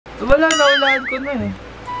Wala na, ulaan ko na eh.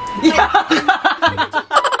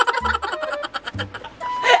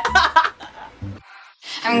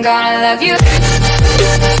 I'm gonna love you.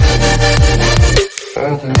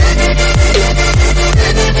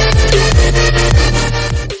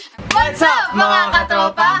 What's up mga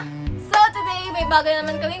katropa? So today may bago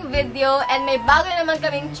naman kaming video and may bago naman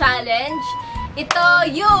kaming challenge. Ito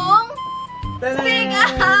yung Speak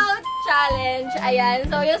Out Challenge. Ayan.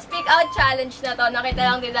 So yung Speak Out Challenge na to, nakita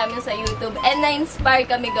lang din namin sa YouTube and na-inspire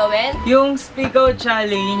kami gawin. Yung Speak Out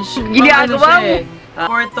Challenge, ginagawa mo? 4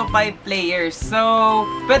 to 5 players. So,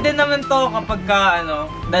 pwede naman to kapag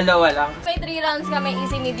dalawa lang. May 3 rounds kami,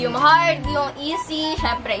 easy, medium, hard. Yung easy,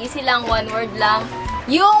 syempre easy lang, 1 word lang.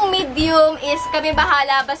 Yung medium is kami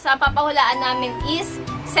bahala, basta papahulaan namin is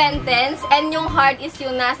sentence, and yung hard is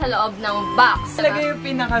yung nasa loob ng box. Talaga yung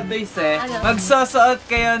pinaka-base eh. Ano? Magsusuot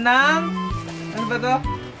kayo ng, ano ba to?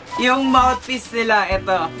 Yung mouthpiece nila,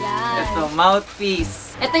 ito. Yan. Ito,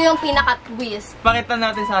 mouthpiece. Ito yung pinaka-twist. Pakita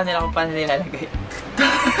natin sa kanila kung paano nilalagay.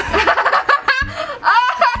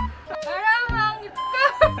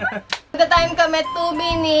 Magta-time kami 2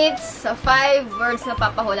 minutes, 5 words na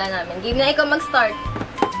papahula namin. Game na, ikaw mag-start.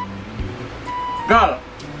 Go!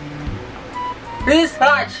 Please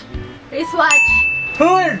watch! Please watch.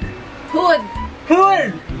 Hood! Hood.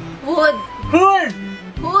 Hood! Wood. Hood!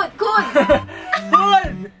 Hood. Hood.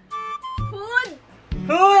 Hood! Hood.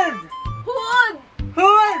 Hood! Hood.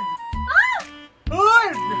 Hood! Ah!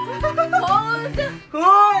 Hood! Hold.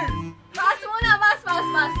 Hood! Pass muna.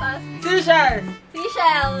 Pass. Seashells!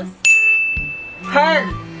 Seashells. Head!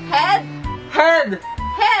 Head. Head!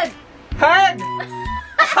 Head. Head!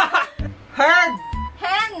 Head!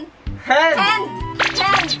 Hen. Head! Hen. Hen.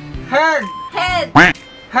 Head! Head.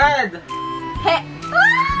 Head! Head.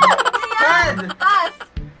 Head! Pass.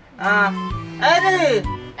 Enemy!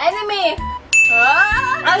 Enemy.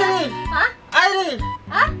 Ah! Irish! Ha? Irish!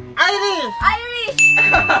 Ha? Irish! Irish.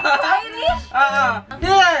 Irish.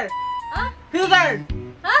 Here! Ha? Here!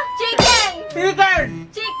 Ha? Chicken. Here!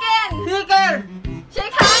 Chicken. Here!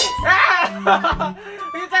 Shake hands.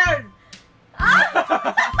 Here! Ah!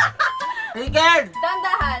 Here!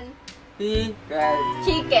 Dandahan. Here!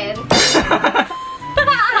 Chicken.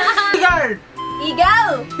 Here!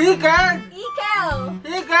 Eagle. Here! Eagle. Here! Eagle.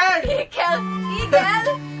 Eagle. Here!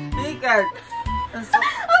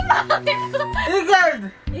 Eagle.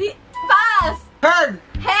 Here! Pass. Head!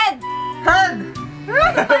 Head. Head!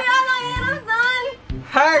 Kaya ang hirap doon.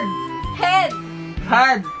 Head! Head.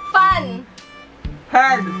 Head! Fun.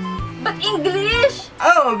 Head! But English.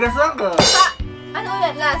 Oh, gusto ko. Ano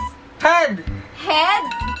ulit? Last. Head! Head.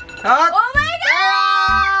 Hot! Oh my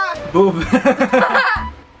God! Boom!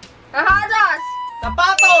 Kahadas.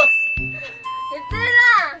 Sapatos! Ito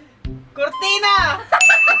na. Cortina!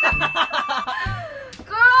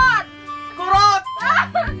 Kurot. Kurot!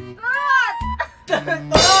 Kurot.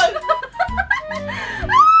 Turol!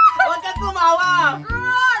 Huwag ka tumawa!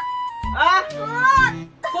 Kurot. Ha? Kurot.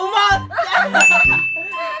 Kumot!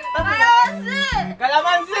 Kalamansi.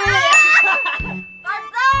 Kalamansi!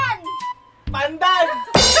 Karton. Pandan!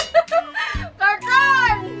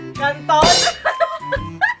 Karton. Kanton!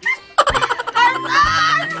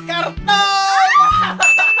 Karton. Karton!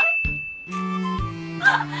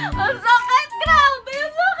 Ang sakit. Grabe.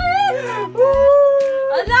 Ang sakit.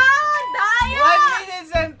 Ala. Daya. 1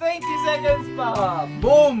 minutes and 20 seconds pa!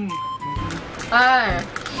 Boom! Ay.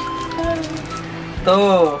 2,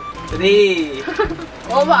 3,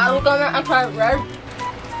 Oh, bago ka na excited.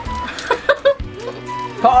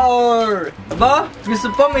 4! Aba? Gusto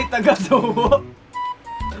pa may taga-subo?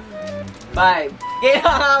 5.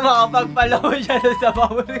 Kailangan makapagpalaw siya sa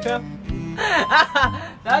bawal ka.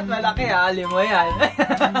 Lahat malaki ha, mo yan.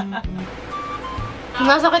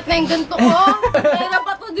 Masakit na yung ganito ko. Kaya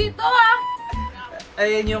pa to dito ha.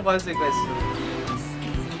 Ayan yung consequence.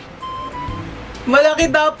 Malaki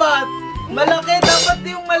dapat! Malaki! Dapat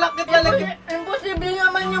yung malaki talaga. Imposible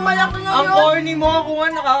naman yung malaki na Ang yun. corny mo ako nga,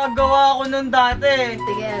 nakakagawa ako nun dati.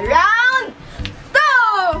 Sige, round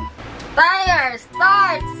 2! Timer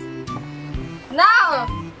starts now!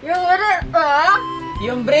 Yung ulit,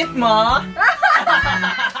 Yung breath mo,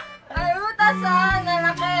 ay utas na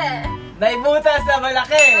laki. naibutas sa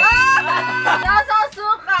malaki. Nasa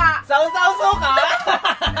suka. Sausaw suka!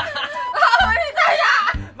 Ulit tayo!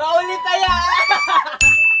 Maulit taya!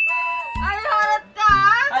 Ay, harap ka!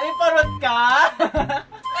 Aliparot ka?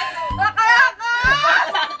 Bakla ka!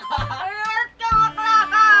 Ay, harap ka, bakla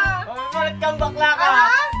ka! Aliparot kang bakla ka!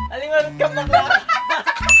 Ano? Aliparot kang bakla ka!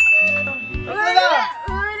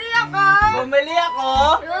 Bumili ako! Bumili ako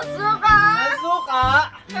Yung suka! ng suka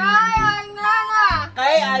Kaya, nga na!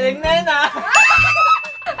 kay Aling Nena.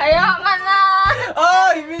 Ayaw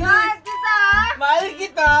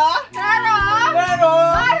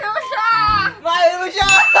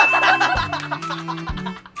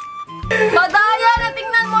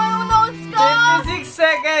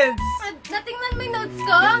Natingnan mo yung notes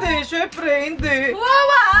ko? Hindi, syempre, hindi.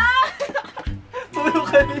 Wawa! Puro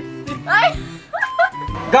ka rin. Ay!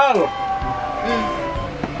 Go!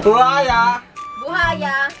 Buhaya.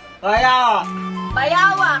 Buhaya. Kaya.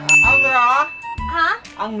 Bayawa. Angra. Ha?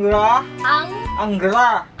 Angra. Angra.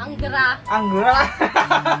 Anggra. Angra.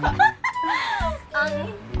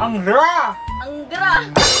 Angra. Anggra.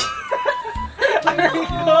 Aray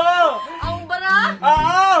ko! Angbra.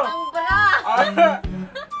 Oo! Angbra.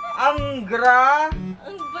 Angra.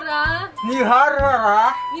 Angbra. Ni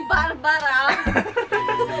Harara. Ni Barbara.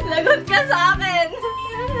 Lagot ka sa akin.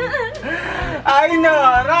 Ay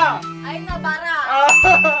nara. Ay nabara.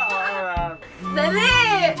 Ah.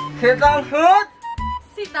 Dali! Kitang hut.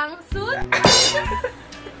 Si Tangsut.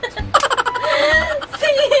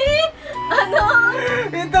 Si... Ano?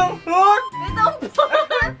 Itong hut. Itong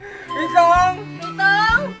pot. Itong.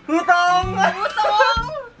 Itong. Hutong. Utong.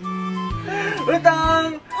 Hutong.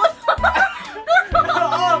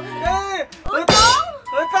 Oo. Eh. Utong.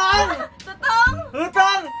 Hutong. Tutong.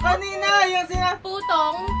 Hutong. Kanina yung sina.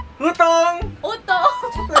 Putong. Hutong. Utong.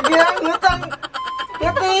 Sabihan hutong.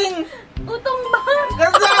 Huting. Utong ba?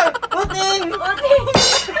 Kasi. Huting. Uting.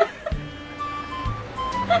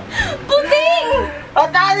 Puting.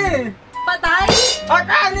 Atani. Patay.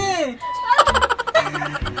 Atani.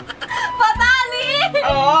 Patali.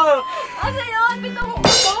 Oo. Ano yun? Pitong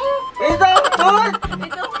utong. Itong hut.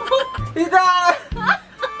 Pitong put. Itong.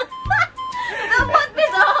 Pitong put.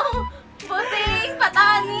 Pitong. Puting.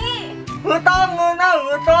 Patani. Hutong muna.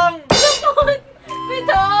 Hutong. Pitong put.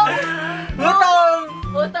 Pitong. Hutong.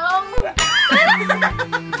 Utong.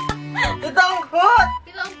 Itong hut.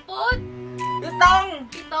 Pitong put. Itong.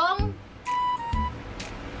 Pitong.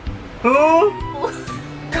 Hu.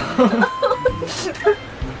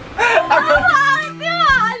 Ano ba?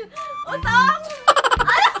 Yun! Utong!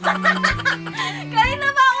 Kanina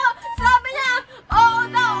ba ako? Sabi niya, oo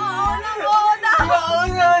daw, oo lang, oo daw. Oo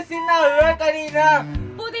na, sinabi kanina.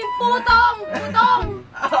 Puting putong! Putong!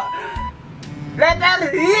 Letter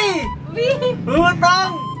E. V!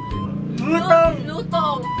 Hutong. Hutong.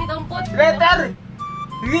 Lutong! Pitong put! Letter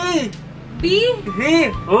V. B! V.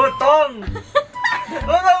 Hutong.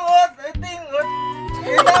 Hutong hut. Iting hut.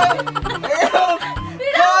 Itong. Itong.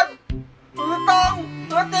 Hut. Hutong.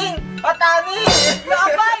 Huting. Atani.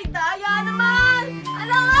 Abay! Daya naman!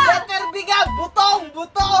 Ano nga? Letter B ka. Butong.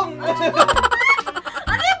 Butong.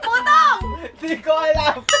 Ano yung putong? Hindi ko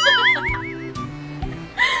alam.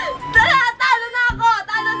 Tara! Talo na ako!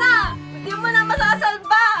 Talo na! Hindi mo na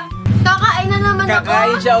masasalba! Kakain na naman ako!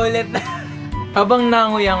 Kakain siya ulit. Habang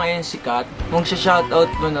nanguya ngayon si Kath, magsha-shoutout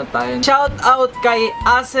muna tayo. Shoutout kay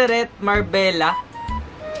Aseret Marbella.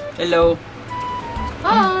 Hello.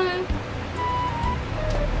 Hi!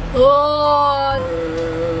 Oh!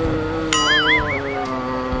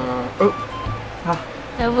 Oh. Ha.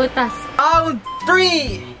 Nabutas. Round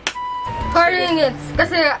 3! 4 minutes.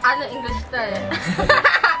 Kasi ano English to eh.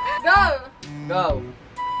 Go! Go.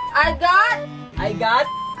 I got I got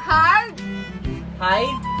hard,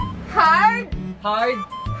 hide, hard, hard,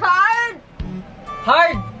 hard,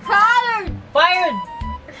 hard, hard fired.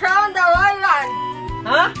 from the lion.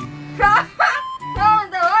 Ha? From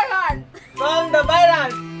the lion. From the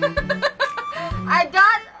virus. I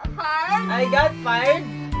got hard I got fired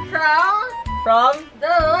from from the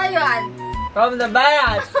lion. the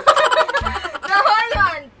virus. The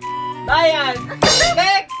lion. Bayan.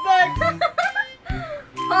 Next, next.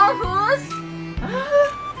 From whose?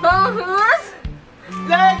 From whose?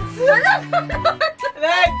 Next.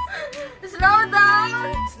 Next. Slow down.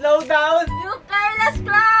 Slow down. You careless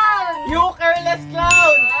clown. You careless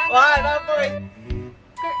clown. 1 point.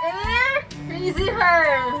 Ear, crazy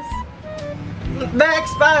hairs.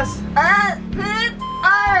 Next, pass. Feet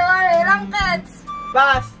are blankets.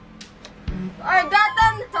 Pass.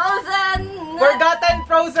 Forgotten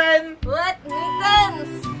frozen. Wet mittens.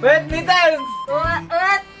 Wet mittens. Wet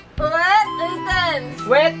mittens.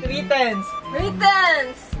 Wet mittens.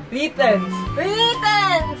 Mittens. Mittens.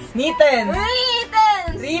 Mittens. Mittens.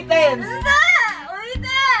 Mittens. Mittens.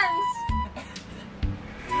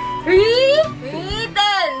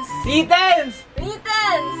 Mittens. Mittens.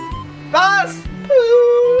 Mittens. Pass.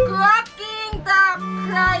 Cracking the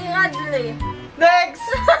cryadly. Next.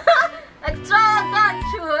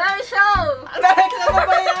 Extravaganza show. Next, ano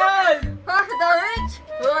ba yan? For the rich,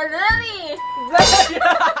 Valerie.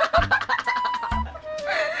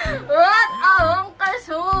 What a honker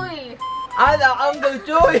suy. Ano, Uncle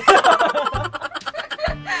Chuy.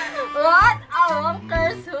 What a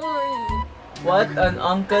honker suy. What an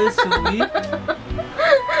Uncle Suy.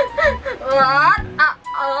 What a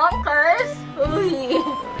honker suy.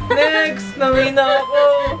 Next, nawin na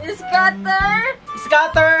ako. Is Scatter.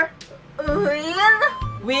 Scatter. Wheel.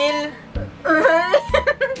 Wheel.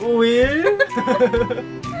 Wheel.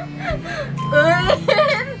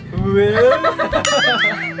 Wheel.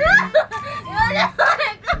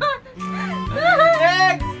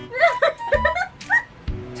 Next.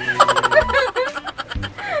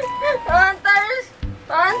 Panthers.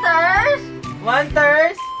 Panthers.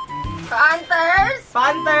 Wanters. Panthers.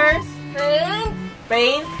 Panthers. Paint.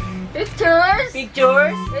 Paint. Pictures.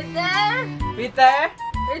 Pictures. With there. With there.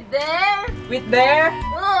 With there. With there.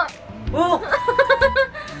 Hook. Hook.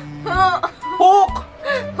 Hook.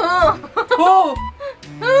 Hook. Hook.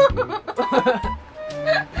 Hook.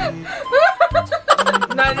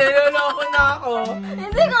 Naliloloko na ako.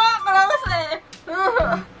 Hindi ko close eh.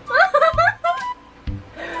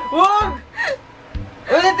 Hook.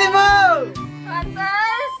 Ulitin mo.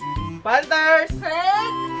 Panthers. Panthers.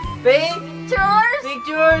 Paint. Paint. Pictures.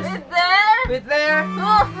 Pictures. With there. With there.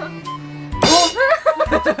 Hook. Hook.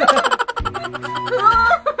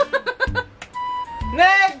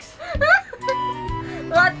 Next.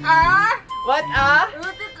 What are? What a?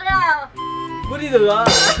 Utitra. Buridula.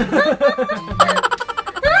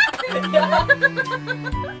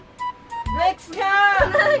 Next nga.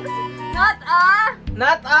 Next. Not a.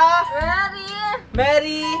 Not a. Very.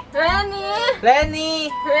 Mary. Renny.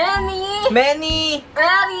 Lenny. Renny. Many.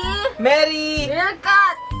 Very. Mary. Rear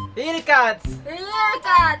cut. Earcats. Rear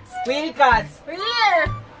cuts. Wheelcats.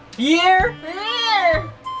 Rear. Year.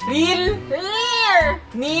 Rear. Reel. Rear.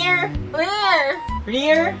 Near. Rear.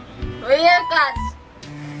 Rear. Rear cuts.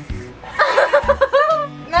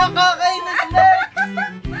 Nakakainis Lex.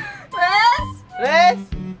 West.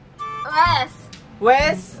 West. West.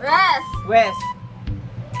 West. West. West.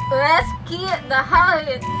 West kid the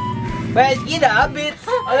habit. West kid habits.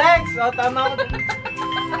 Alex, o tama ko.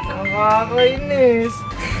 Nakakainis.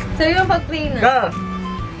 So yung pag-play na. Go.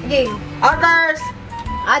 Game. Others.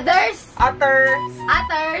 Others. Others.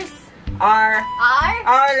 Others. Are. Are.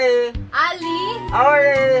 Early. Ali.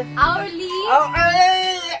 Early. Hourly.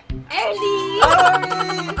 Early. Early.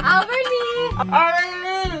 Early. Hourly.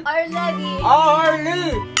 Early. Already.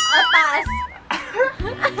 Early. Atas.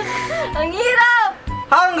 Ang hirap.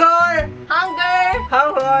 Hunger. Hunger.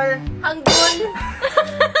 Hunger. Hanggul.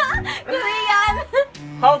 Korean.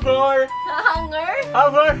 Hunger. Hunger.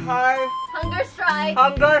 Hunger high. Hunger strike.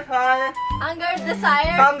 Hunger high. Hunger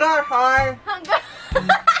desire. Hunger high. Hunger.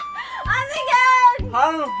 Ano yan?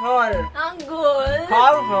 Hunger. Hanggul.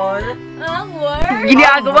 Hunger. Hangwor.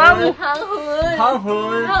 Ginagawa mo. Hanghul.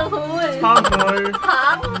 Hunger. Hanghul. Hunger.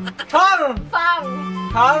 Hang. Hang. Fang.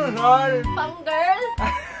 Hunger. Panggirl.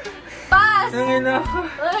 Pass. Ang ina ko.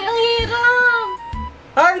 Ay, ang hirap.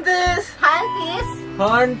 Huntis. Hantis.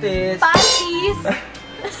 Huntis. Panties.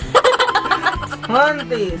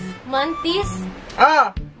 Huntis. Mantis.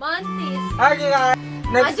 Ah. Mantis. Magical.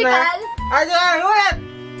 Next Magical. na. Magical. Ulit.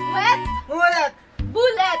 Wet. Ulit.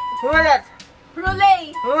 Bullet. Ulit.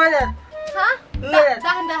 Brulay. Ulit. Ha? Ulit.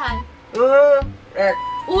 Dahan-dahan. Ulit.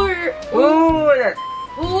 Ulit.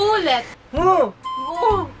 Ulet. Mu.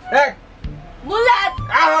 Ulet. Mulet.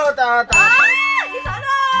 Ah, tama. Ah! Isa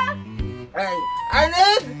na! Ay. I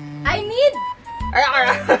need. I need. Ay, ay.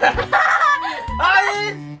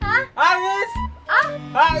 Ayis. Ha? Ayis. Ah?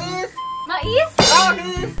 Ayis. Mais?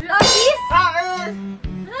 Ayis. Rabis? Ayis. Ah!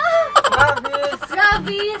 Ayis.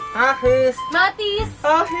 Rabis? Ayis. Matis?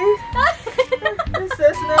 Ayis.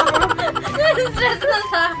 Stress na ako. Stress na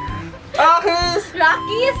siya. Ahis!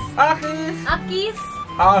 Rockies? Ahis! Akis?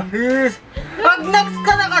 Ahis! Pag next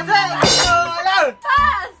ka na kasi! Alam!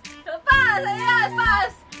 Pass! Pass! Ayan,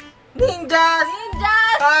 pass! Ninjas!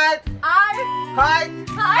 Ninjas! Heart! R? Heart!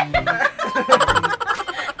 Heart?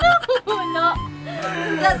 Nakulo.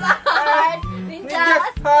 Ninjas heart. Ninjas.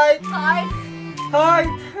 Heart! Heart.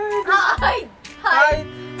 Heart! Hide. Hide.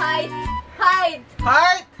 Hide. Hide.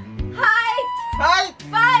 Heart! Hide. Heart!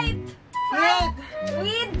 Fight. Need!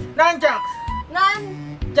 With. Nunchucks!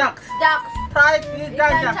 Nunchucks. Jacks! Fight with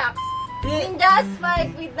nunchucks! Nunchucks. Ninjas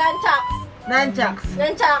fight with nunchucks. Nunchucks!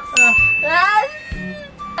 Nunchucks. Ran.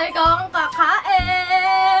 Ikaw ang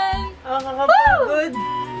kakain. Ang kakapagod!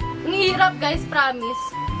 Ang hirap guys, promise.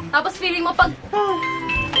 Tapos feeling mo pag...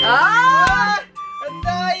 Ah! Ang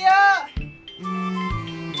daya!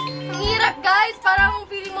 Ang hirap guys, parang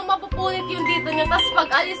feeling mo mapupulit yung dito nyo. Tapos pag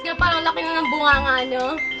alis nyo, parang laki na ng bunganga nyo.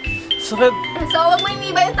 Sakit! So, wag mo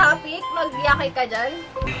iniba yung topic. Mag-yakay ka dyan.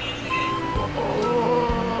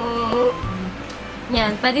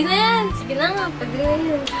 Yan, pwede na yan. Sige na nga, pwede na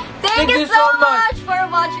yan. Thank you so much for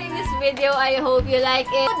watching this video. I hope you like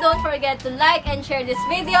it. Don't forget to like and share this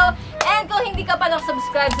video. And kung hindi ka pa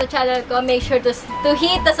nakasubscribe sa channel ko, make sure to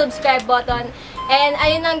hit the subscribe button And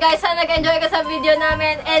ayun lang guys, sana nag-enjoy ka sa video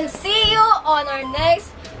namin. And see you on our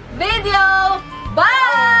next video.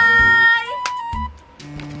 Bye!